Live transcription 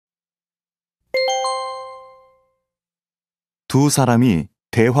두 사람이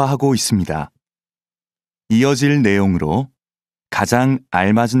대화하고 있습니다. 이어질 내용으로 가장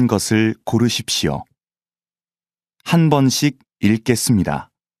알맞은 것을 고르십시오. 한 번씩 읽겠습니다.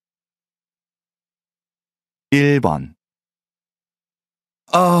 1번.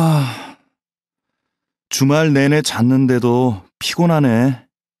 주말 내내 잤는데도 피곤하네.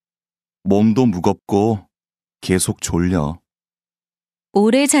 몸도 무겁고 계속 졸려.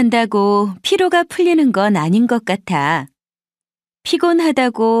 오래 잔다고 피로가 풀리는 건 아닌 것 같아.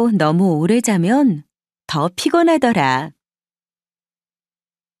 피곤하다고 너무 오래 자면 더 피곤하더라.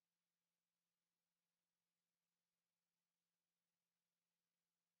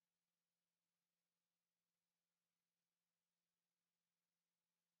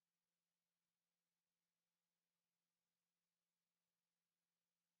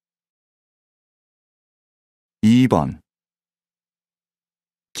 2번.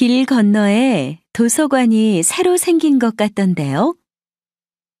 길 건너에 도서관이 새로 생긴 것 같던데요?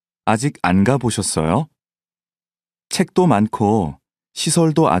 아직 안 가보셨어요? 책도 많고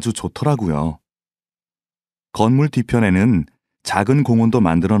시설도 아주 좋더라고요. 건물 뒤편에는 작은 공원도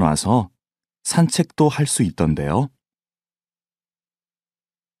만들어 놔서 산책도 할 수 있던데요.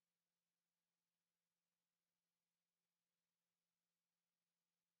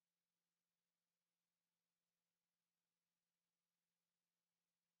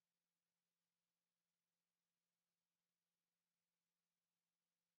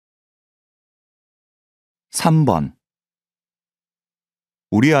 3번.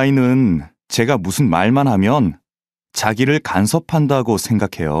 우리 아이는 제가 무슨 말만 하면 자기를 간섭한다고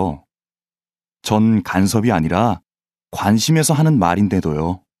생각해요. 전 간섭이 아니라 관심에서 하는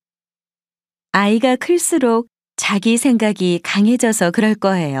말인데도요. 아이가 클수록 자기 생각이 강해져서 그럴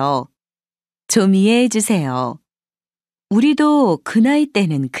거예요. 좀 이해해 주세요. 우리도 그 나이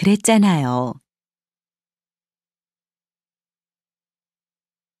때는 그랬잖아요.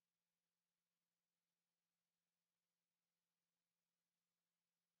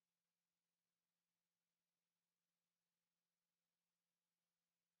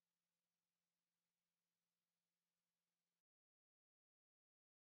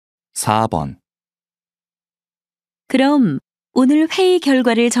 4번. 그럼 오늘 회의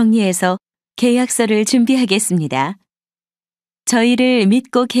결과를 정리해서 계약서를 준비하겠습니다. 저희를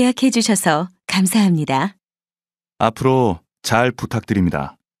믿고 계약해 주셔서 감사합니다. 앞으로 잘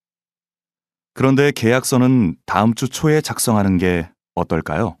부탁드립니다. 그런데 계약서는 다음 주 초에 작성하는 게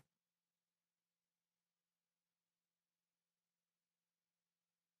어떨까요?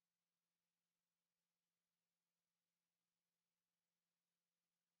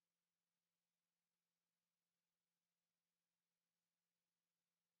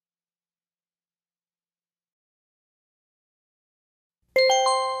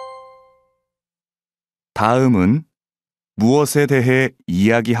 다음은 무엇에 대해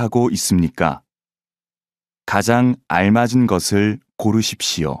이야기하고 있습니까? 가장 알맞은 것을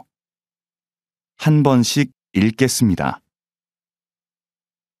고르십시오. 한 번씩 읽겠습니다.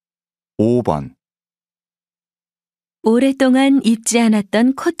 5번. 오랫동안 입지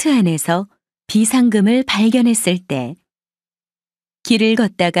않았던 코트 안에서 비상금을 발견했을 때, 길을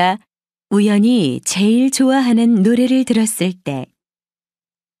걷다가 우연히 제일 좋아하는 노래를 들었을 때,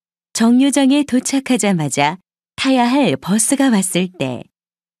 정류장에 도착하자마자 타야 할 버스가 왔을 때,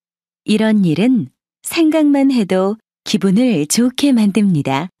 이런 일은 생각만 해도 기분을 좋게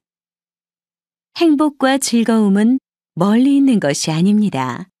만듭니다. 행복과 즐거움은 멀리 있는 것이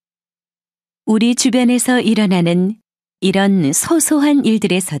아닙니다. 우리 주변에서 일어나는 이런 소소한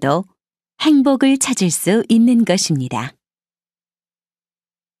일들에서도 행복을 찾을 수 있는 것입니다.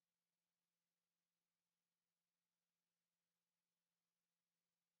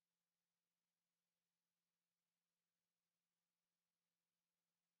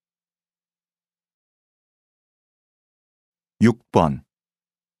 6번.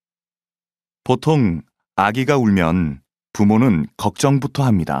 보통 아기가 울면 부모는 걱정부터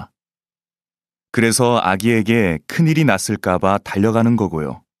합니다. 그래서 아기에게 큰일이 났을까봐 달려가는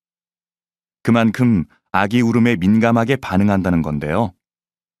거고요. 그만큼 아기 울음에 민감하게 반응한다는 건데요.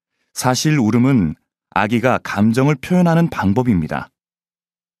 사실 울음은 아기가 감정을 표현하는 방법입니다.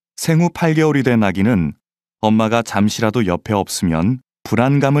 생후 8개월이 된 아기는 엄마가 잠시라도 옆에 없으면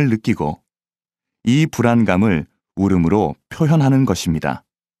불안감을 느끼고 이 불안감을 울음으로 표현하는 것입니다.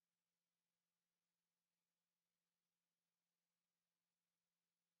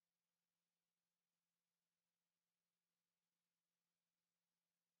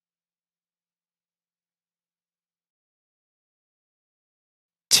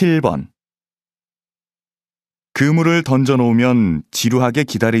 7번. 그물을 던져놓으면 지루하게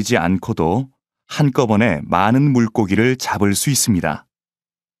기다리지 않고도 한꺼번에 많은 물고기를 잡을 수 있습니다.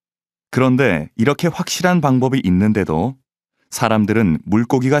 그런데 이렇게 확실한 방법이 있는데도 사람들은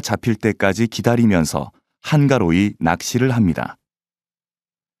물고기가 잡힐 때까지 기다리면서 한가로이 낚시를 합니다.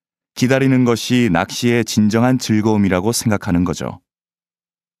 기다리는 것이 낚시의 진정한 즐거움이라고 생각하는 거죠.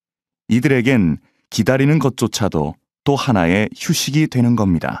 이들에겐 기다리는 것조차도 또 하나의 휴식이 되는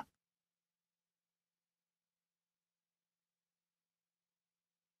겁니다.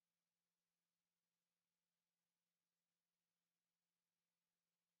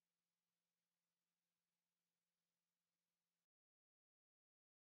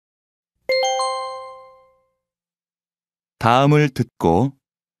 다음을 듣고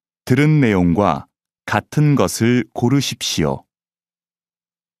들은 내용과 같은 것을 고르십시오.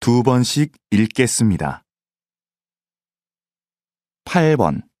 2번씩 읽겠습니다.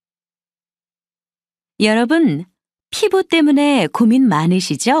 8번. 여러분, 피부 때문에 고민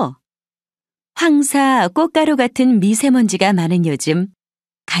많으시죠? 황사, 꽃가루 같은 미세먼지가 많은 요즘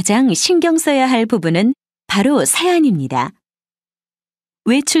가장 신경 써야 할 부분은 바로 사연입니다.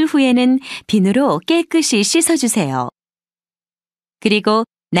 외출 후에는 비누로 깨끗이 씻어주세요. 그리고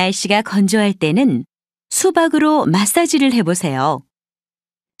날씨가 건조할 때는 수박으로 마사지를 해보세요.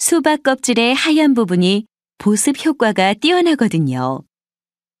 수박 껍질의 하얀 부분이 보습 효과가 뛰어나거든요.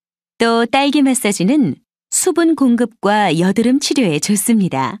 또 딸기 마사지는 수분 공급과 여드름 치료에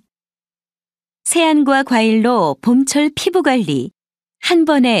좋습니다. 세안과 과일로 봄철 피부 관리 한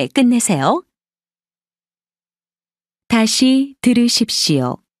번에 끝내세요. 다시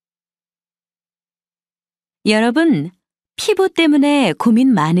들으십시오. 여러분, 피부 때문에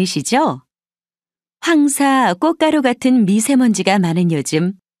고민 많으시죠? 황사, 꽃가루 같은 미세먼지가 많은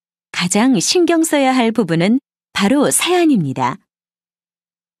요즘 가장 신경 써야 할 부분은 바로 사연입니다.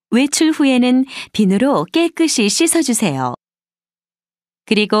 외출 후에는 비누로 깨끗이 씻어주세요.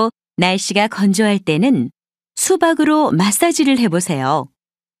 그리고 날씨가 건조할 때는 수박으로 마사지를 해보세요.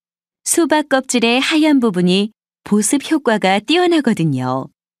 수박 껍질의 하얀 부분이 보습 효과가 뛰어나거든요.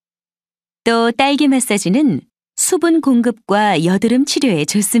 또 딸기 마사지는 수분 공급과 여드름 치료에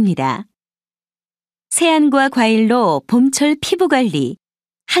좋습니다. 세안과 과일로 봄철 피부 관리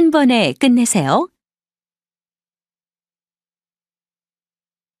한 번에 끝내세요.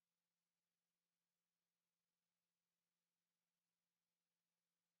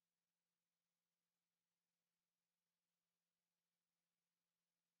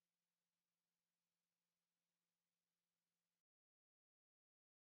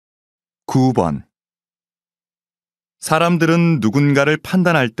 구 번. 사람들은 누군가를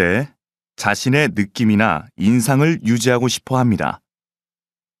판단할 때 자신의 느낌이나 인상을 유지하고 싶어 합니다.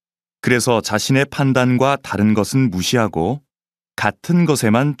 그래서 자신의 판단과 다른 것은 무시하고 같은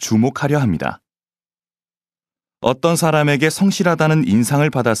것에만 주목하려 합니다. 어떤 사람에게 성실하다는 인상을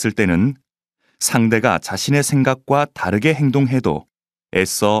받았을 때는 상대가 자신의 생각과 다르게 행동해도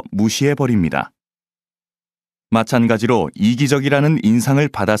애써 무시해버립니다. 마찬가지로 이기적이라는 인상을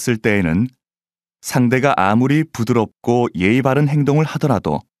받았을 때에는 상대가 아무리 부드럽고 예의 바른 행동을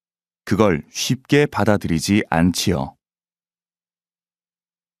하더라도 그걸 쉽게 받아들이지 않지요.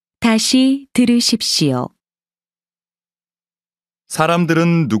 다시 들으십시오.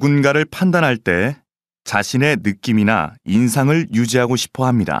 사람들은 누군가를 판단할 때 자신의 느낌이나 인상을 유지하고 싶어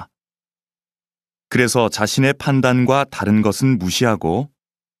합니다. 그래서 자신의 판단과 다른 것은 무시하고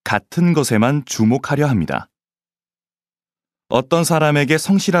같은 것에만 주목하려 합니다. 어떤 사람에게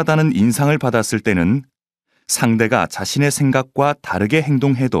성실하다는 인상을 받았을 때는 상대가 자신의 생각과 다르게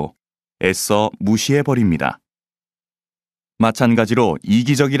행동해도 애써 무시해버립니다. 마찬가지로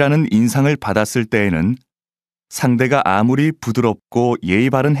이기적이라는 인상을 받았을 때에는 상대가 아무리 부드럽고 예의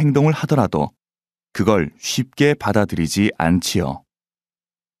바른 행동을 하더라도 그걸 쉽게 받아들이지 않지요.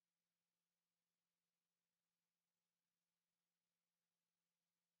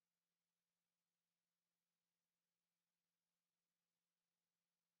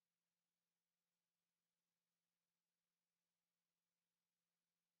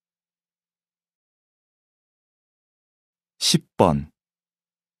 십 번.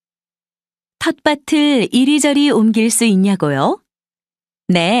 텃밭을 이리저리 옮길 수 있냐고요?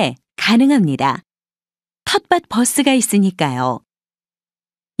 네, 가능합니다. 텃밭 버스가 있으니까요.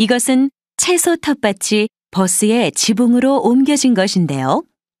 이것은 채소 텃밭이 버스의 지붕으로 옮겨진 것인데요.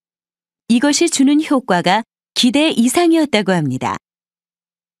 이것이 주는 효과가 기대 이상이었다고 합니다.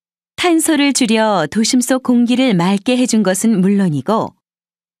 탄소를 줄여 도심 속 공기를 맑게 해준 것은 물론이고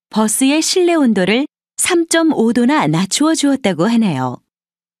버스의 실내 온도를 3.5도나 낮추어 주었다고 하네요.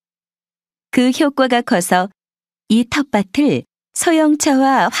 그 효과가 커서 이 텃밭을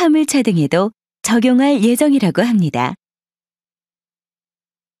소형차와 화물차 등에도 적용할 예정이라고 합니다.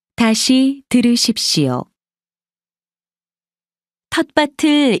 다시 다시 들으십시오.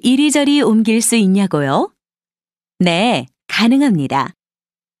 텃밭을 이리저리 옮길 수 있냐고요? 네, 가능합니다.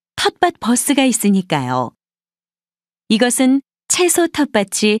 텃밭 버스가 있으니까요. 이것은 채소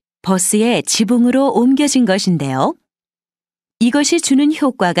텃밭이 버스의 지붕으로 옮겨진 것인데요. 이것이 주는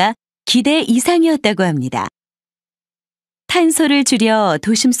효과가 기대 이상이었다고 합니다. 탄소를 줄여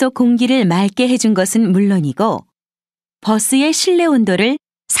도심 속 공기를 맑게 해준 것은 물론이고 버스의 실내 온도를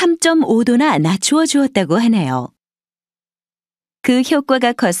 3.5도나 낮추어 주었다고 하네요. 그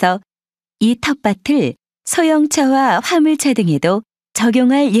효과가 커서 이 텃밭을 소형차와 화물차 등에도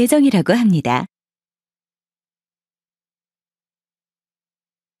적용할 예정이라고 합니다.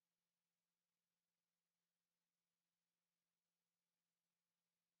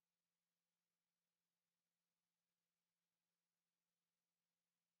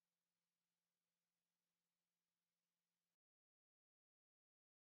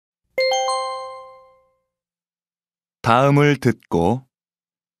 다음을 듣고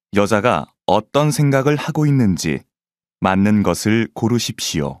여자가 어떤 생각을 하고 있는지 맞는 것을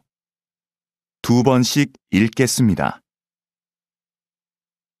고르십시오. 2번씩 읽겠습니다.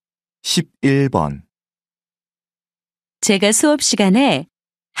 11번. 제가 수업 시간에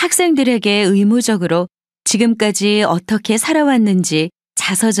학생들에게 의무적으로 지금까지 어떻게 살아왔는지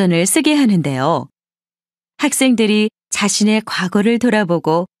자서전을 쓰게 하는데요. 학생들이 자신의 과거를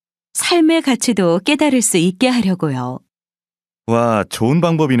돌아보고 삶의 가치도 깨달을 수 있게 하려고요. 와, 좋은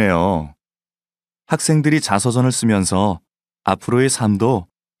방법이네요. 학생들이 자서전을 쓰면서 앞으로의 삶도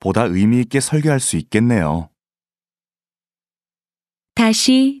보다 의미 있게 설계할 수 있겠네요.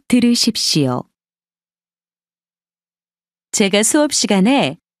 다시 들으십시오. 제가 수업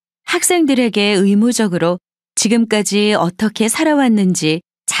시간에 학생들에게 의무적으로 지금까지 어떻게 살아왔는지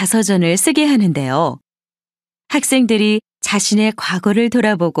자서전을 쓰게 하는데요. 학생들이 자신의 과거를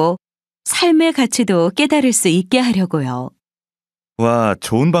돌아보고 삶의 가치도 깨달을 수 있게 하려고요. 와,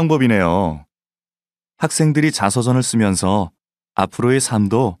 좋은 방법이네요. 학생들이 자서전을 쓰면서 앞으로의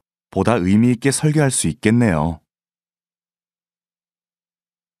삶도 보다 의미 있게 설계할 수 있겠네요.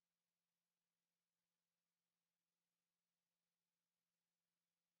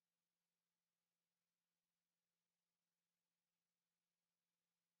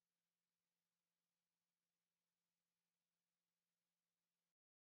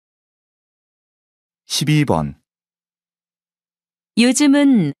 12번.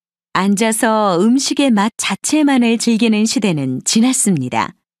 요즘은 앉아서 음식의 맛 자체만을 즐기는 시대는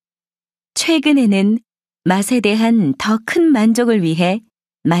지났습니다. 최근에는 맛에 대한 더 큰 만족을 위해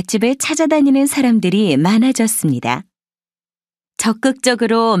맛집을 찾아다니는 사람들이 많아졌습니다.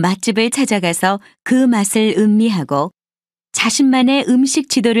 적극적으로 맛집을 찾아가서 그 맛을 음미하고 자신만의 음식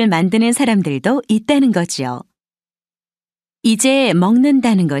지도를 만드는 사람들도 있다는 거지요. 이제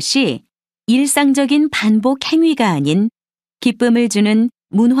먹는다는 것이 일상적인 반복 행위가 아닌 기쁨을 주는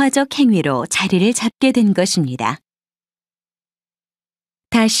문화적 행위로 자리를 잡게 된 것입니다.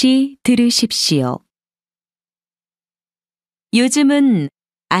 다시 들으십시오. 요즘은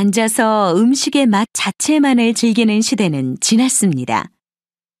앉아서 음식의 맛 자체만을 즐기는 시대는 지났습니다.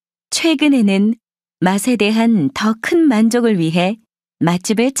 최근에는 맛에 대한 더 큰 만족을 위해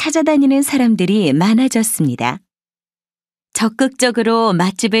맛집을 찾아다니는 사람들이 많아졌습니다. 적극적으로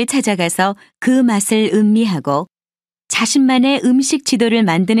맛집을 찾아가서 그 맛을 음미하고 자신만의 음식 지도를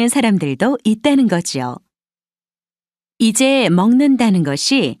만드는 사람들도 있다는 거지요. 이제 먹는다는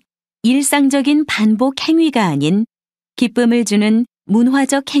것이 일상적인 반복 행위가 아닌 기쁨을 주는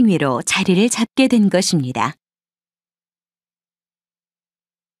문화적 행위로 자리를 잡게 된 것입니다.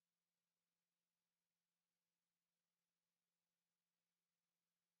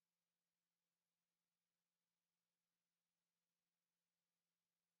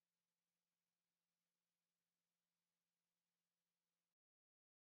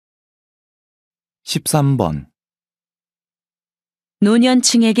 십삼 번.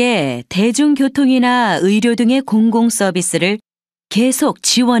 노년층에게 대중교통이나 의료 등의 공공 서비스를 계속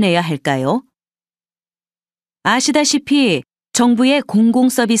지원해야 할까요? 아시다시피 정부의 공공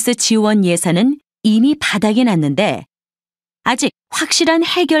서비스 지원 예산은 이미 바닥이 났는데 아직 확실한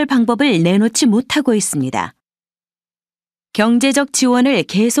해결 방법을 내놓지 못하고 있습니다. 경제적 지원을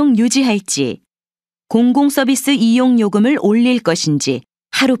계속 유지할지, 공공 서비스 이용 요금을 올릴 것인지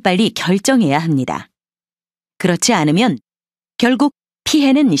하루빨리 결정해야 합니다. 그렇지 않으면 결국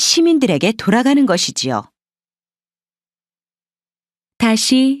피해는 시민들에게 돌아가는 것이지요.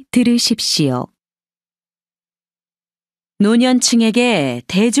 다시 들으십시오. 노년층에게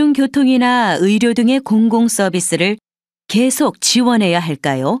대중교통이나 의료 등의 공공 서비스를 계속 지원해야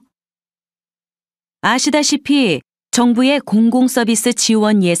할까요? 아시다시피 정부의 공공서비스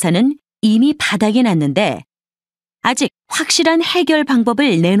지원 예산은 이미 바닥이 났는데 아직 확실한 해결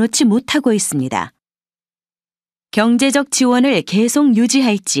방법을 내놓지 못하고 있습니다. 경제적 지원을 계속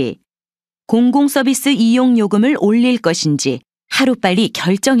유지할지, 공공서비스 이용 요금을 올릴 것인지 하루빨리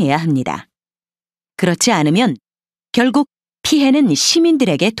결정해야 합니다. 그렇지 않으면 결국 피해는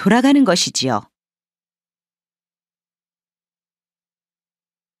시민들에게 돌아가는 것이지요.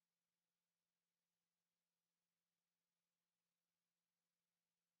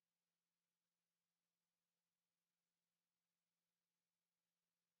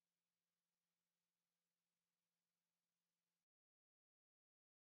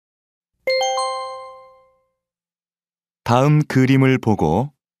 다음 그림을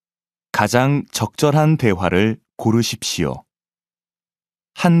보고 가장 적절한 대화를 고르십시오.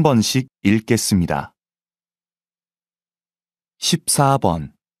 한 번씩 읽겠습니다.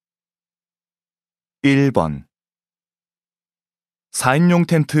 14번 1번 4인용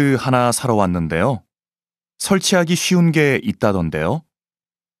텐트 하나 사러 왔는데요. 설치하기 쉬운 게 있다던데요.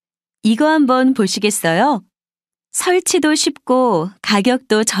 이거 한번 보시겠어요? 설치도 쉽고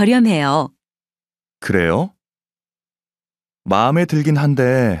가격도 저렴해요. 그래요? 마음에 들긴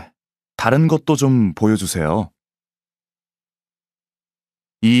한데 다른 것도 좀 보여주세요.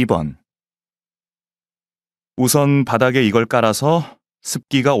 2번 우선 바닥에 이걸 깔아서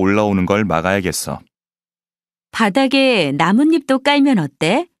습기가 올라오는 걸 막아야겠어. 바닥에 나뭇잎도 깔면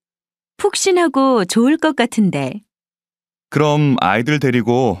어때? 푹신하고 좋을 것 같은데. 그럼 아이들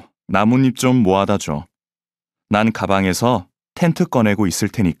데리고 나뭇잎 좀 모아다 줘. 난 가방에서 텐트 꺼내고 있을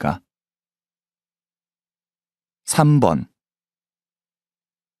테니까. 3번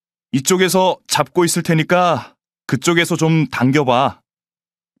이쪽에서 잡고 있을 테니까 그쪽에서 좀 당겨봐.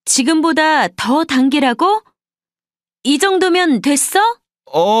 지금보다 더 당기라고? 이 정도면 됐어?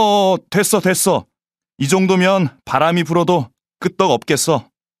 됐어. 이 정도면 바람이 불어도 끄떡 없겠어.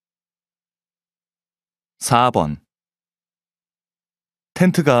 4번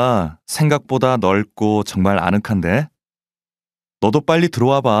텐트가 생각보다 넓고 정말 아늑한데? 너도 빨리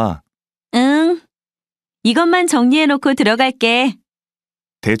들어와 봐. 응. 이것만 정리해놓고 들어갈게.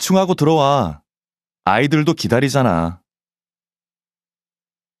 대충 하고 들어와. 아이들도 기다리잖아.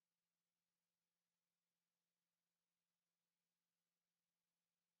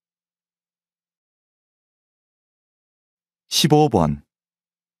 15번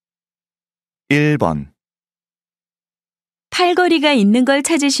 1번 팔걸이가 있는 걸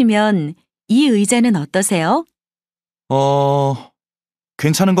찾으시면 이 의자는 어떠세요?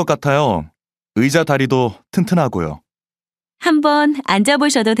 괜찮은 것 같아요. 의자 다리도 튼튼하고요. 한번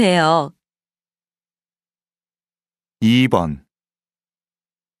앉아보셔도 돼요. 2번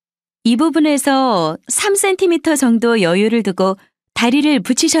이 부분에서 3cm 정도 여유를 두고 다리를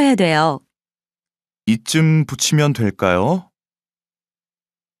붙이셔야 돼요. 이쯤 붙이면 될까요?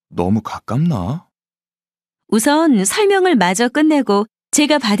 너무 가깝나? 우선 설명을 마저 끝내고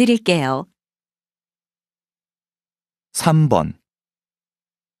제가 봐드릴게요. 3번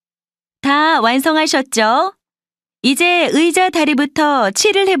다 완성하셨죠? 이제 의자 다리부터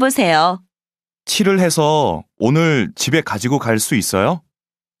칠을 해보세요. 칠을 해서 오늘 집에 가지고 갈 수 있어요?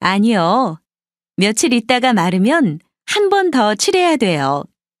 아니요. 며칠 있다가 마르면 한 번 더 칠해야 돼요.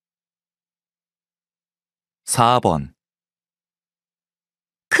 4번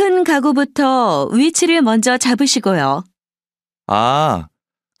큰 가구부터 위치를 먼저 잡으시고요.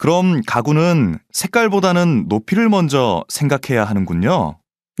 그럼 가구는 색깔보다는 높이를 먼저 생각해야 하는군요.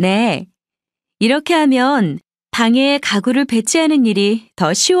 네. 이렇게 하면 방에 가구를 배치하는 일이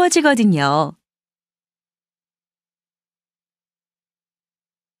더 쉬워지거든요.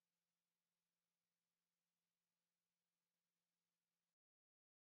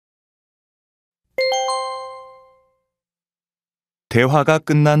 대화가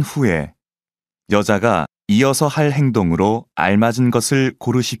끝난 후에 여자가 이어서 할 행동으로 알맞은 것을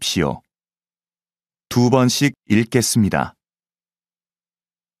고르십시오. 2번씩 읽겠습니다.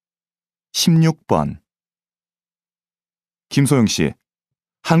 16번 김소영 씨,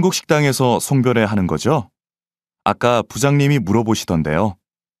 한국 식당에서 송별회 하는 거죠? 아까 부장님이 물어보시던데요.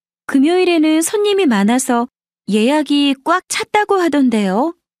 금요일에는 손님이 많아서 예약이 꽉 찼다고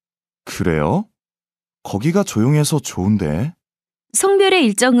하던데요. 그래요? 거기가 조용해서 좋은데. 송별회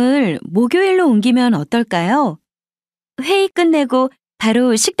일정을 목요일로 옮기면 어떨까요? 회의 끝내고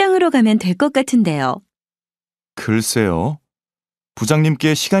바로 식당으로 가면 될 것 같은데요. 글쎄요.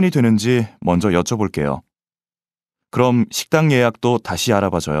 부장님께 시간이 되는지 먼저 여쭤볼게요. 그럼 식당 예약도 다시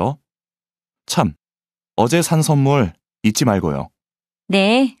알아봐줘요. 참, 어제 산 선물 잊지 말고요.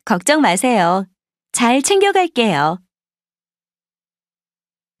 네, 걱정 마세요. 잘 챙겨갈게요.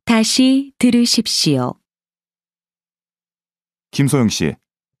 다시 들으십시오. 김소영 씨,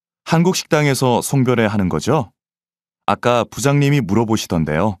 한국 식당에서 송별회 하는 거죠? 아까 부장님이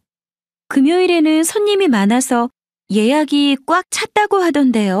물어보시던데요. 금요일에는 손님이 많아서 예약이 꽉 찼다고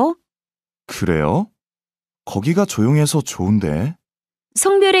하던데요. 그래요? 거기가 조용해서 좋은데.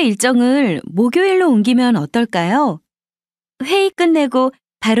 송별회 일정을 목요일로 옮기면 어떨까요? 회의 끝내고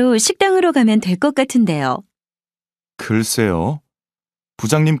바로 식당으로 가면 될 것 같은데요. 글쎄요.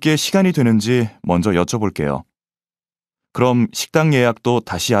 부장님께 시간이 되는지 먼저 여쭤볼게요. 그럼 식당 예약도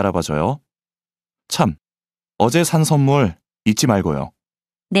다시 알아봐줘요. 참, 어제 산 선물 잊지 말고요.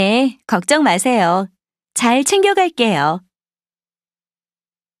 네, 걱정 마세요. 잘 챙겨갈게요.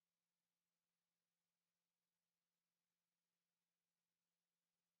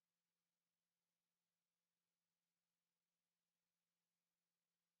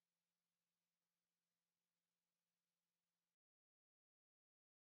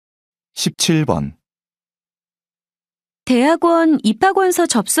 십칠 번 대학원 입학원서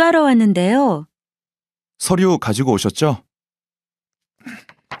접수하러 왔는데요. 서류 가지고 오셨죠?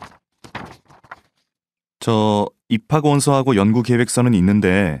 저 입학원서하고 연구계획서는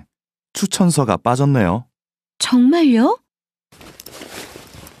있는데 추천서가 빠졌네요. 정말요?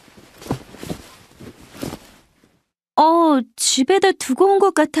 집에다 두고 온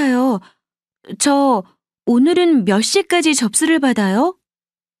것 같아요. 저 오늘은 몇 시까지 접수를 받아요?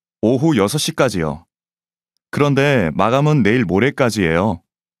 오후 6시까지요. 그런데 마감은 내일 모레까지예요.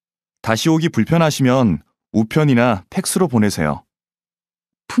 다시 오기 불편하시면 우편이나 팩스로 보내세요.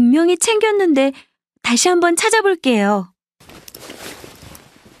 분명히 챙겼는데 다시 한번 찾아볼게요.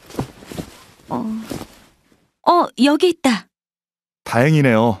 여기 있다.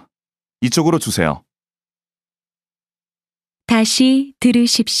 다행이네요. 이쪽으로 주세요. 다시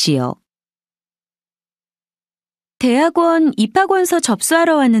들으십시오. 대학원 입학원서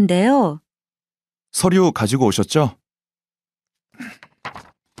접수하러 왔는데요. 서류 가지고 오셨죠?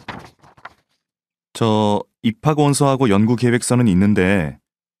 저 입학원서하고 연구계획서는 있는데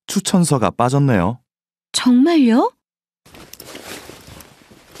추천서가 빠졌네요. 정말요?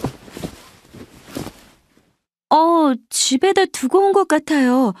 집에다 두고 온 것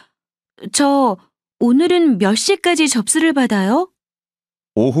같아요. 저 오늘은 몇 시까지 접수를 받아요?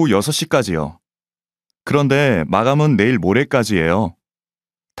 오후 6시까지요. 그런데 마감은 내일 모레까지예요.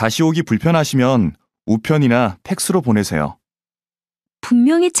 다시 오기 불편하시면 우편이나 팩스로 보내세요.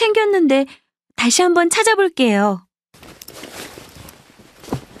 분명히 챙겼는데 다시 한번 찾아볼게요.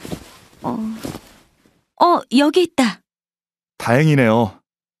 여기 있다. 다행이네요.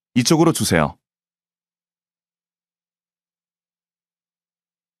 이쪽으로 주세요.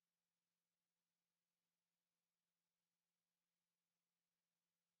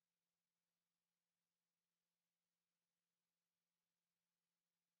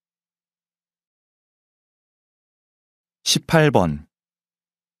 십팔 번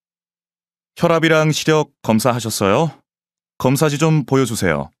혈압이랑 시력 검사하셨어요? 검사지 좀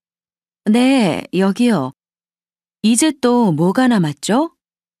보여주세요. 네, 여기요. 이제 또 뭐가 남았죠?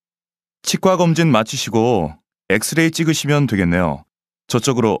 치과 검진 마치시고 엑스레이 찍으시면 되겠네요.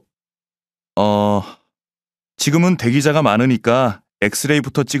 저쪽으로, 지금은 대기자가 많으니까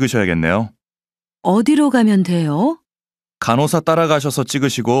엑스레이부터 찍으셔야겠네요. 어디로 가면 돼요? 간호사 따라가셔서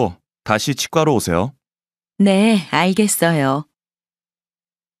찍으시고 다시 치과로 오세요. 네, 알겠어요.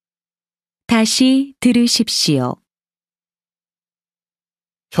 다시 들으십시오.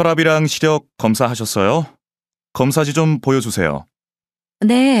 혈압이랑 시력 검사하셨어요? 검사지 좀 보여주세요.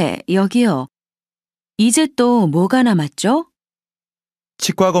 네, 여기요. 이제 또 뭐가 남았죠?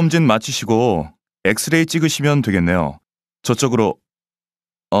 치과 검진 마치시고 엑스레이 찍으시면 되겠네요. 저쪽으로,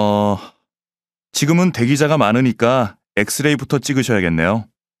 지금은 대기자가 많으니까 엑스레이부터 찍으셔야겠네요.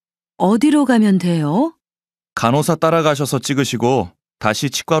 어디로 가면 돼요? 간호사 따라가셔서 찍으시고 다시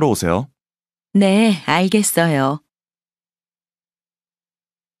치과로 오세요. 네, 알겠어요.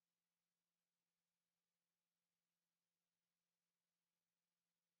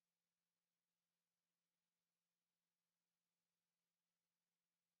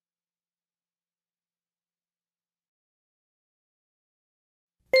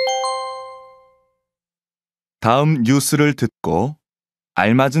 다음 뉴스를 듣고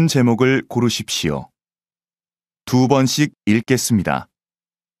알맞은 제목을 고르십시오. 2번씩 읽겠습니다.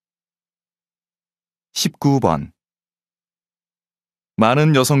 19번.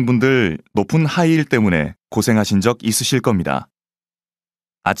 많은 여성분들 높은 하이힐 때문에 고생하신 적 있으실 겁니다.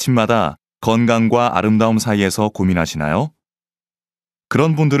 아침마다 건강과 아름다움 사이에서 고민하시나요?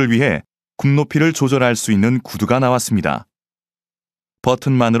 그런 분들을 위해 굽높이를 조절할 수 있는 구두가 나왔습니다.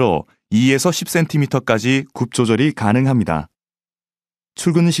 버튼만으로 2에서 10cm까지 굽 조절이 가능합니다.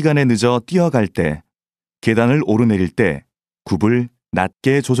 출근 시간에 늦어 뛰어갈 때, 계단을 오르내릴 때 굽을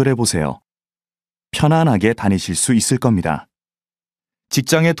낮게 조절해 보세요. 편안하게 다니실 수 있을 겁니다.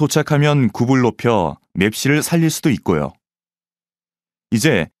 직장에 도착하면 굽을 높여 맵시를 살릴 수도 있고요.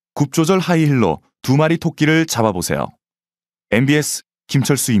 이제 굽 조절 하이힐로 2마리 토끼를 잡아보세요. MBS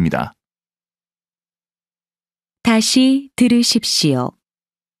김철수입니다. 다시 들으십시오.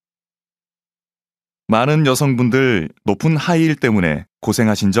 많은 여성분들 높은 하이힐 때문에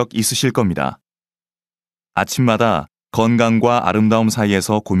고생하신 적 있으실 겁니다. 아침마다 건강과 아름다움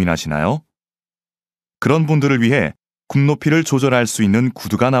사이에서 고민하시나요? 그런 분들을 위해 굽 높이를 조절할 수 있는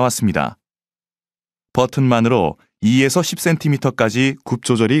구두가 나왔습니다. 버튼만으로 2에서 10cm까지 굽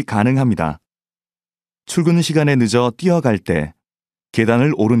조절이 가능합니다. 출근 시간에 늦어 뛰어갈 때,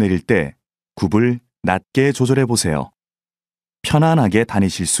 계단을 오르내릴 때 굽을 낮게 조절해 보세요. 편안하게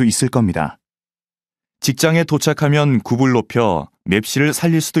다니실 수 있을 겁니다. 직장에 도착하면 굽을 높여 맵시를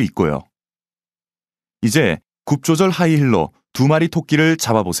살릴 수도 있고요. 이제 굽 조절 하이힐로 2마리 토끼를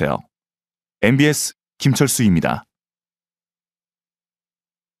잡아보세요. MBS 김철수입니다.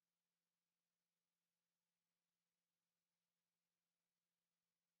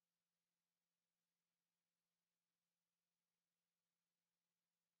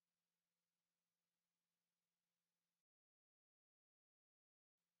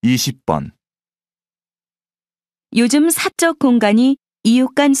 (20번) 요즘 사적 공간이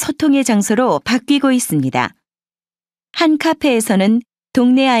이웃 간 소통의 장소로 바뀌고 있습니다. 한 카페에서는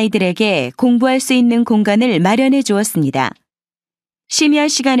동네 아이들에게 공부할 수 있는 공간을 마련해 주었습니다. 심야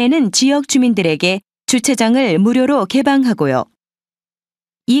시간에는 지역 주민들에게 주차장을 무료로 개방하고요.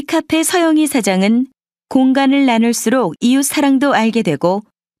 이 카페 서영희 사장은 공간을 나눌수록 이웃 사랑도 알게 되고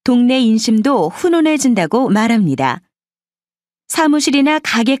동네 인심도 훈훈해진다고 말합니다. 사무실이나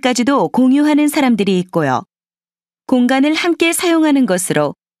가게까지도 공유하는 사람들이 있고요. 공간을 함께 사용하는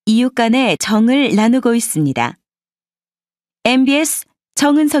것으로 이웃 간의 정을 나누고 있습니다. MBS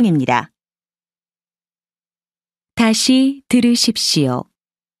정은성입니다. 다시 들으십시오.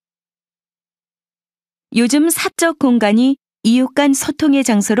 요즘 사적 공간이 이웃 간 소통의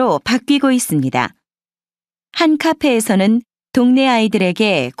장소로 바뀌고 있습니다. 한 카페에서는 동네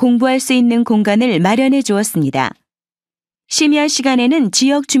아이들에게 공부할 수 있는 공간을 마련해 주었습니다. 심야 시간에는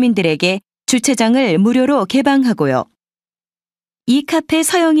지역 주민들에게 주차장을 무료로 개방하고요. 이 카페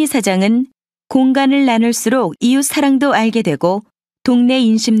서영희 사장은 공간을 나눌수록 이웃 사랑도 알게 되고 동네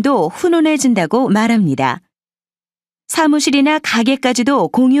인심도 훈훈해진다고 말합니다. 사무실이나 가게까지도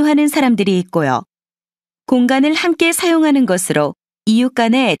공유하는 사람들이 있고요. 공간을 함께 사용하는 것으로 이웃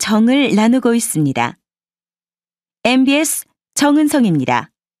간의 정을 나누고 있습니다. MBS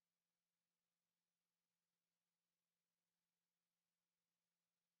정은성입니다.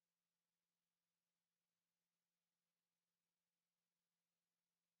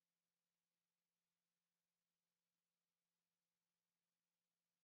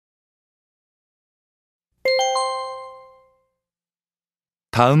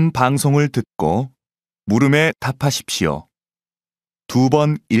 다음 방송을 듣고 물음에 답하십시오.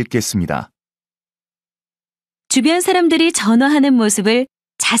 2번 읽겠습니다. 주변 사람들이 전화하는 모습을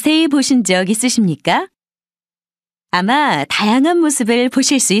자세히 보신 적 있으십니까? 아마 다양한 모습을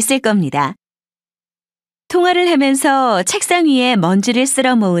보실 수 있을 겁니다. 통화를 하면서 책상 위에 먼지를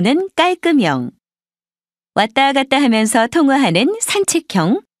쓸어 모으는 깔끔형, 왔다 갔다 하면서 통화하는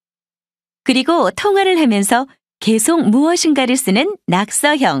산책형, 그리고 통화를 하면서 계속 무엇인가를 쓰는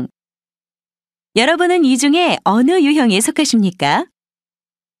낙서형. 여러분은 이 중에 어느 유형에 속하십니까?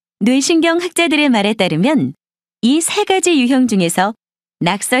 뇌신경 학자들의 말에 따르면 이 3가지 유형 중에서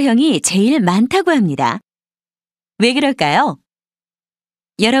낙서형이 제일 많다고 합니다. 왜 그럴까요?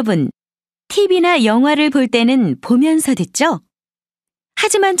 여러분, TV나 영화를 볼 때는 보면서 듣죠?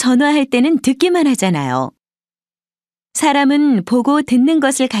 하지만 전화할 때는 듣기만 하잖아요. 사람은 보고 듣는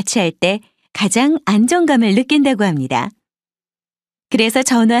것을 같이 할 때 가장 안정감을 느낀다고 합니다. 그래서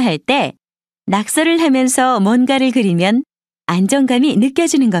전화할 때 낙서를 하면서 뭔가를 그리면 안정감이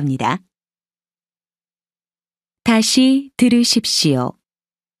느껴지는 겁니다. 다시 들으십시오.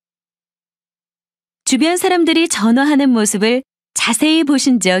 주변 사람들이 전화하는 모습을 자세히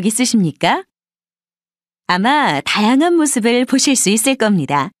보신 적 있으십니까? 아마 다양한 모습을 보실 수 있을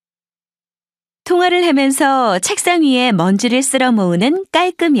겁니다. 통화를 하면서 책상 위에 먼지를 쓸어 모으는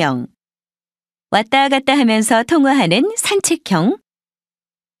깔끔형, 왔다 갔다 하면서 통화하는 산책형,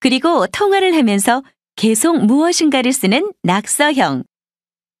 그리고 통화를 하면서 계속 무엇인가를 쓰는 낙서형.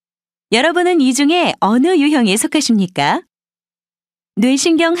 여러분은 이 중에 어느 유형에 속하십니까?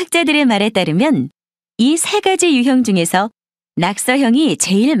 뇌신경 학자들의 말에 따르면 이 3가지 유형 중에서 낙서형이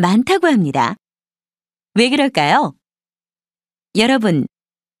제일 많다고 합니다. 왜 그럴까요? 여러분,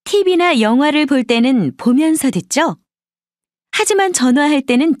 TV나 영화를 볼 때는 보면서 듣죠? 하지만 전화할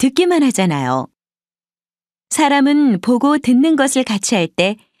때는 듣기만 하잖아요. 사람은 보고 듣는 것을 같이 할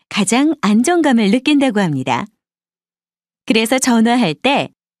때 가장 안정감을 느낀다고 합니다. 그래서 전화할 때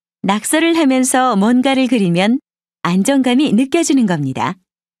낙서를 하면서 뭔가를 그리면 안정감이 느껴지는 겁니다.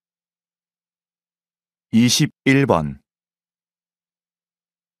 21번.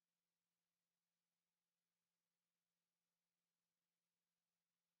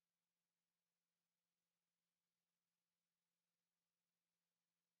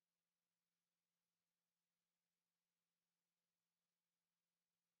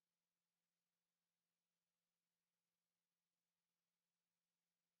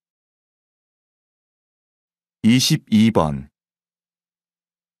 22번.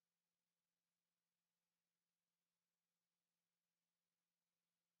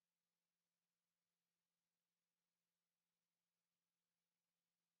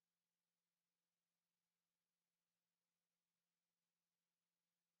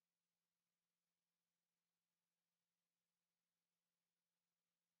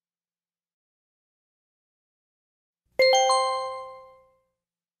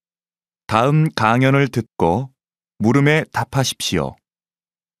 '다음 강연을 듣고 물음에 답하십시오.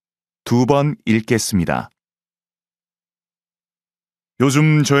 2번 읽겠습니다.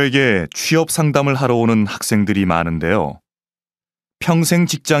 요즘 저에게 취업 상담을 하러 오는 학생들이 많은데요. 평생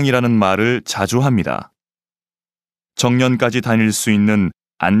직장이라는 말을 자주 합니다. 정년까지 다닐 수 있는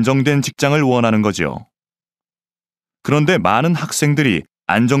안정된 직장을 원하는 거죠. 그런데 많은 학생들이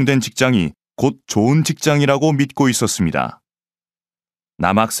안정된 직장이 곧 좋은 직장이라고 믿고 있었습니다.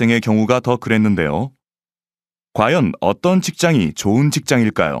 남학생의 경우가 더 그랬는데요. 과연 어떤 직장이 좋은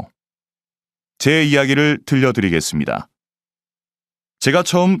직장일까요? 제 이야기를 들려드리겠습니다. 제가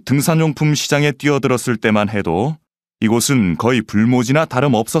처음 등산용품 시장에 뛰어들었을 때만 해도 이곳은 거의 불모지나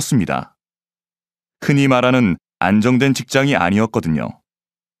다름없었습니다. 흔히 말하는 안정된 직장이 아니었거든요.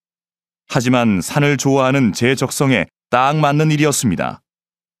 하지만 산을 좋아하는 제 적성에 딱 맞는 일이었습니다.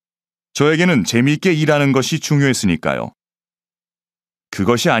 저에게는 재미있게 일하는 것이 중요했으니까요.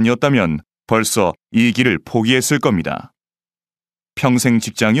 그것이 아니었다면 벌써 이 길을 포기했을 겁니다. 평생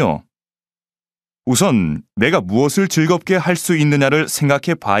직장이요? 우선 내가 무엇을 즐겁게 할 수 있느냐를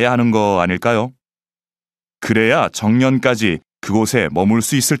생각해 봐야 하는 거 아닐까요? 그래야 정년까지 그곳에 머물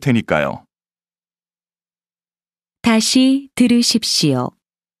수 있을 테니까요. 다시 들으십시오.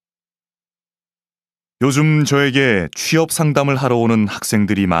 요즘 저에게 취업 상담을 하러 오는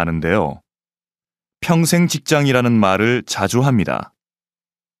학생들이 많은데요. 평생 직장이라는 말을 자주 합니다.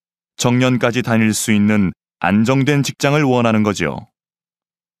 정년까지 다닐 수 있는 안정된 직장을 원하는 거죠.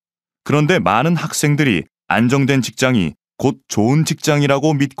 그런데 많은 학생들이 안정된 직장이 곧 좋은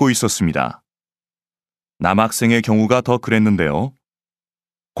직장이라고 믿고 있었습니다. 남학생의 경우가 더 그랬는데요.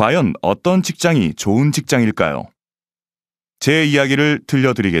 과연 어떤 직장이 좋은 직장일까요? 제 이야기를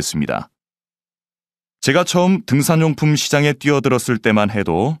들려드리겠습니다. 제가 처음 등산용품 시장에 뛰어들었을 때만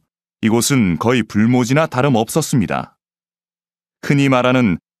해도 이곳은 거의 불모지나 다름없었습니다. 흔히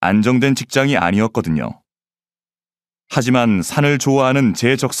말하는 안정된 직장이 아니었거든요. 하지만 산을 좋아하는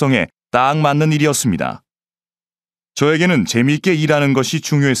제 적성에 딱 맞는 일이었습니다. 저에게는 재미있게 일하는 것이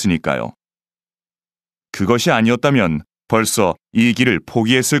중요했으니까요. 그것이 아니었다면 벌써 이 길을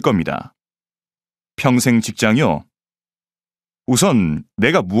포기했을 겁니다. 평생 직장이요? 우선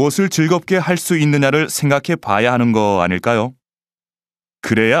내가 무엇을 즐겁게 할 수 있느냐를 생각해 봐야 하는 거 아닐까요?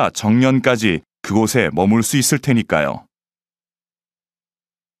 그래야 정년까지 그곳에 머물 수 있을 테니까요.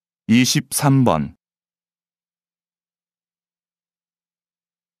 23번.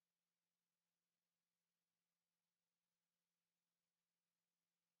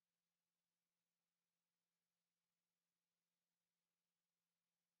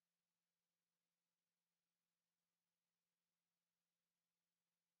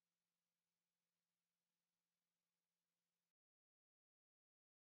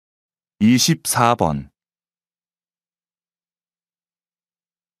 24번.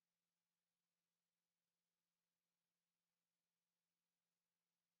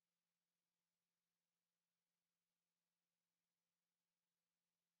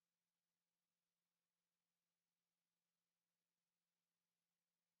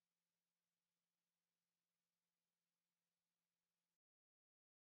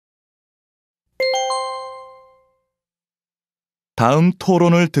 '다음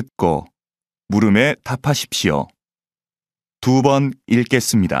토론을 듣고 물음에 답하십시오. 2번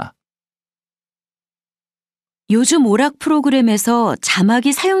읽겠습니다. 요즘 오락 프로그램에서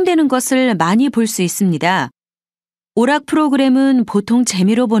자막이 사용되는 것을 많이 볼 수 있습니다. 오락 프로그램은 보통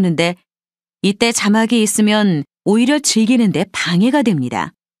재미로 보는데 이때 자막이 있으면 오히려 즐기는데 방해가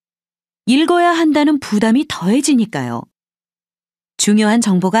됩니다. 읽어야 한다는 부담이 더해지니까요. 중요한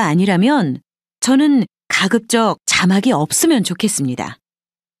정보가 아니라면 저는 가급적 자막이 없으면 좋겠습니다.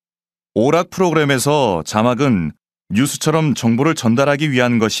 오락 프로그램에서 자막은 뉴스처럼 정보를 전달하기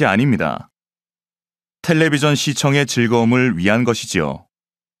위한 것이 아닙니다. 텔레비전 시청의 즐거움을 위한 것이지요.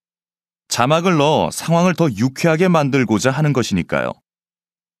 자막을 넣어 상황을 더 유쾌하게 만들고자 하는 것이니까요.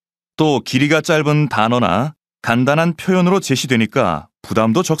 또 길이가 짧은 단어나 간단한 표현으로 제시되니까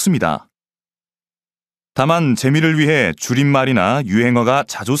부담도 적습니다. 다만 재미를 위해 줄임말이나 유행어가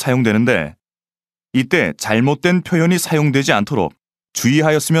자주 사용되는데 이때 잘못된 표현이 사용되지 않도록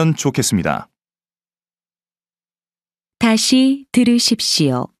주의하였으면 좋겠습니다. 다시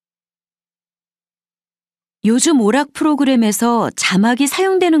들으십시오. 요즘 오락 프로그램에서 자막이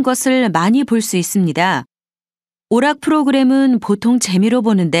사용되는 것을 많이 볼 수 있습니다. 오락 프로그램은 보통 재미로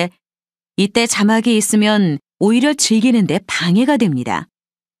보는데 이때 자막이 있으면 오히려 즐기는데 방해가 됩니다.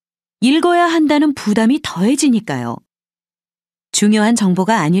 읽어야 한다는 부담이 더해지니까요. 중요한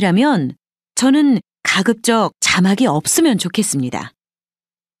정보가 아니라면 저는 가급적 자막이 없으면 좋겠습니다.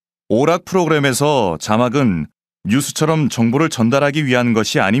 오락 프로그램에서 자막은 뉴스처럼 정보를 전달하기 위한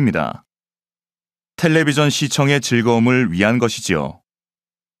것이 아닙니다. 텔레비전 시청의 즐거움을 위한 것이지요.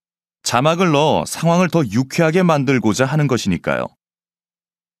 자막을 넣어 상황을 더 유쾌하게 만들고자 하는 것이니까요.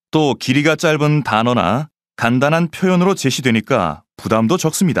 또 길이가 짧은 단어나 간단한 표현으로 제시되니까 부담도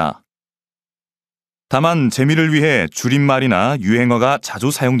적습니다. 다만 재미를 위해 줄임말이나 유행어가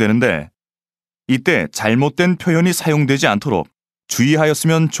자주 사용되는데 이때 잘못된 표현이 사용되지 않도록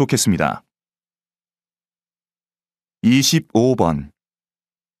주의하였으면 좋겠습니다. 25번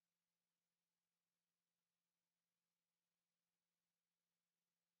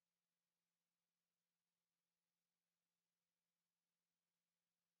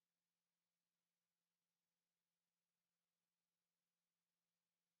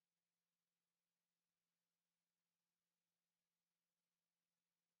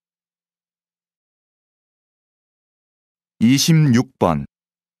 26번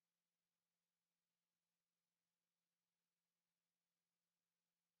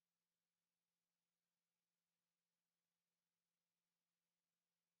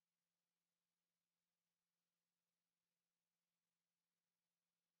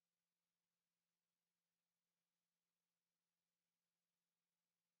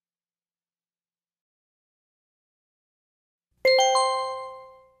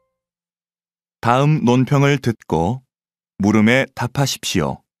다음 논평을 듣고 물음에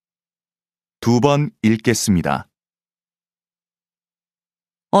답하십시오. 2번 읽겠습니다.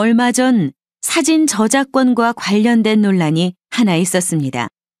 얼마 전 사진 저작권과 관련된 논란이 하나 있었습니다.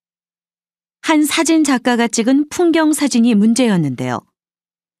 한 사진 작가가 찍은 풍경 사진이 문제였는데요.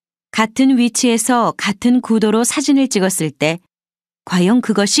 같은 위치에서 같은 구도로 사진을 찍었을 때 과연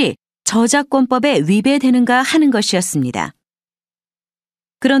그것이 저작권법에 위배되는가 하는 것이었습니다.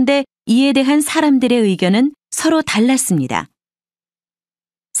 그런데 이에 대한 사람들의 의견은 서로 달랐습니다.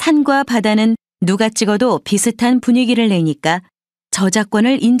 산과 바다는 누가 찍어도 비슷한 분위기를 내니까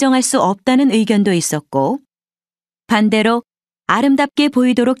저작권을 인정할 수 없다는 의견도 있었고, 반대로 아름답게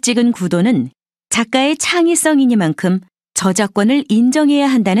보이도록 찍은 구도는 작가의 창의성이니만큼 저작권을 인정해야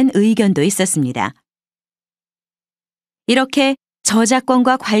한다는 의견도 있었습니다. 이렇게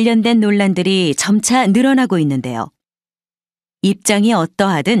저작권과 관련된 논란들이 점차 늘어나고 있는데요. 입장이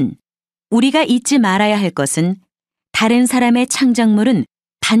어떠하든 우리가 잊지 말아야 할 것은 다른 사람의 창작물은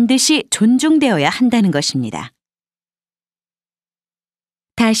반드시 존중되어야 한다는 것입니다.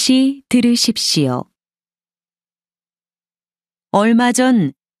 다시 들으십시오. 얼마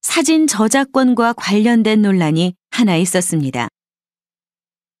전 사진 저작권과 관련된 논란이 하나 있었습니다.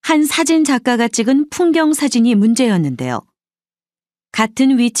 한 사진 작가가 찍은 풍경 사진이 문제였는데요.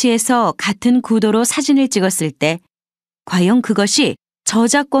 같은 위치에서 같은 구도로 사진을 찍었을 때 과연 그것이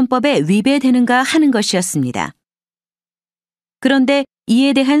저작권법에 위배되는가 하는 것이었습니다. 그런데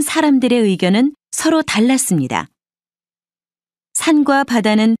이에 대한 사람들의 의견은 서로 달랐습니다. 산과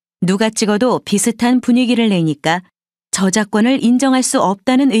바다는 누가 찍어도 비슷한 분위기를 내니까 저작권을 인정할 수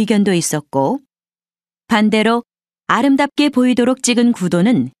없다는 의견도 있었고, 반대로 아름답게 보이도록 찍은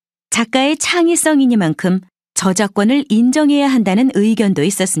구도는 작가의 창의성이니만큼 저작권을 인정해야 한다는 의견도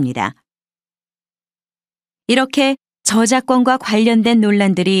있었습니다. 이렇게 저작권과 관련된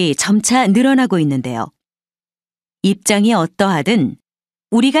논란들이 점차 늘어나고 있는데요. 입장이 어떠하든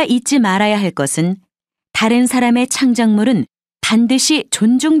우리가 잊지 말아야 할 것은 다른 사람의 창작물은 반드시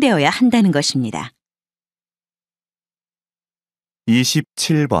존중되어야 한다는 것입니다.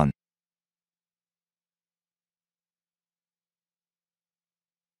 27번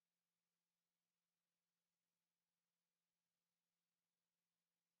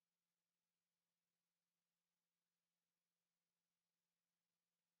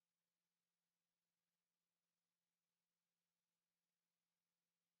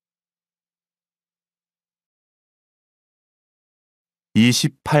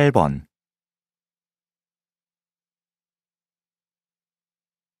 28번.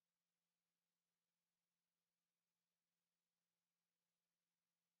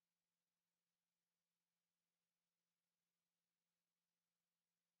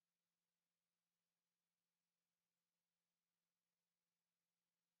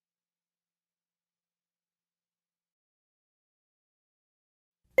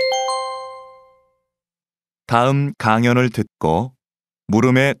 다음 강연을 듣고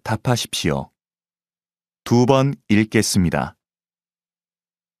물음에 답하십시오. 2번 읽겠습니다.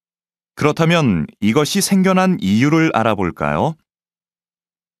 그렇다면 이것이 생겨난 이유를 알아볼까요?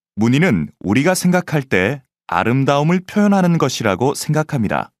 무늬는 우리가 생각할 때 아름다움을 표현하는 것이라고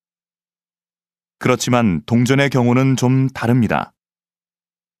생각합니다. 그렇지만 동전의 경우는 좀 다릅니다.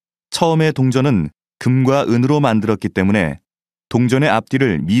 처음에 동전은 금과 은으로 만들었기 때문에 동전의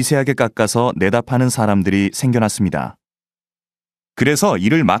앞뒤를 미세하게 깎아서 내다 파는 사람들이 생겨났습니다. 그래서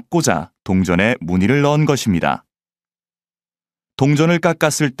이를 막고자 동전에 무늬를 넣은 것입니다. 동전을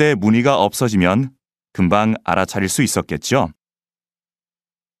깎았을 때 무늬가 없어지면 금방 알아차릴 수 있었겠죠?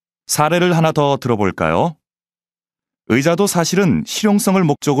 사례를 하나 더 들어볼까요? 의자도 사실은 실용성을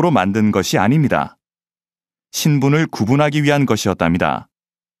목적으로 만든 것이 아닙니다. 신분을 구분하기 위한 것이었답니다.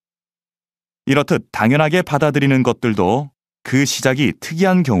 이렇듯 당연하게 받아들이는 것들도 그 시작이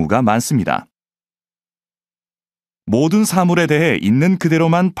특이한 경우가 많습니다. 모든 사물에 대해 있는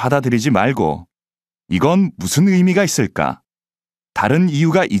그대로만 받아들이지 말고 이건 무슨 의미가 있을까? 다른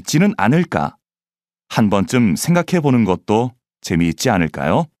이유가 있지는 않을까? 한 번쯤 생각해 보는 것도 재미있지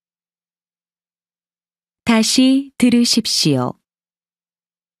않을까요? 다시 들으십시오.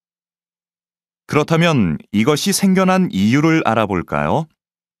 그렇다면 이것이 생겨난 이유를 알아볼까요?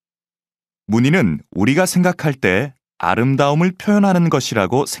 무늬는 우리가 생각할 때 아름다움을 표현하는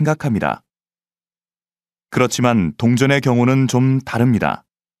것이라고 생각합니다. 그렇지만 동전의 경우는 좀 다릅니다.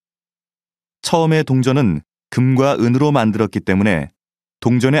 처음에 동전은 금과 은으로 만들었기 때문에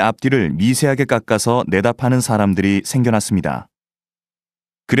동전의 앞뒤를 미세하게 깎아서 내다 파는 사람들이 생겨났습니다.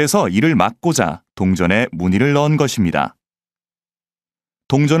 그래서 이를 막고자 동전에 무늬를 넣은 것입니다.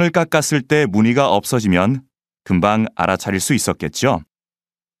 동전을 깎았을 때 무늬가 없어지면 금방 알아차릴 수 있었겠죠?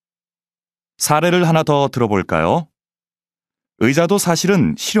 사례를 하나 더 들어볼까요? 의자도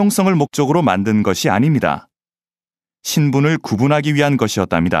사실은 실용성을 목적으로 만든 것이 아닙니다. 신분을 구분하기 위한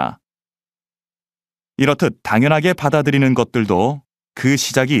것이었답니다. 이렇듯 당연하게 받아들이는 것들도 그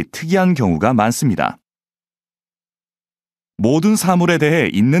시작이 특이한 경우가 많습니다. 모든 사물에 대해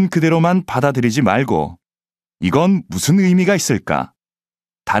있는 그대로만 받아들이지 말고 이건 무슨 의미가 있을까?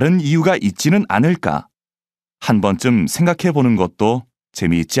 다른 이유가 있지는 않을까? 한 번쯤 생각해 보는 것도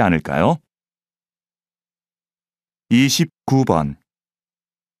재미있지 않을까요? 29번.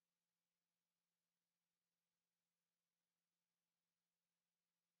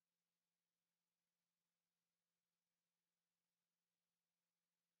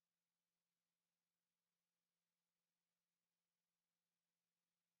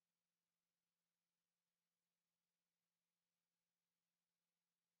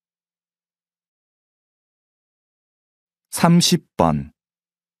 (30번)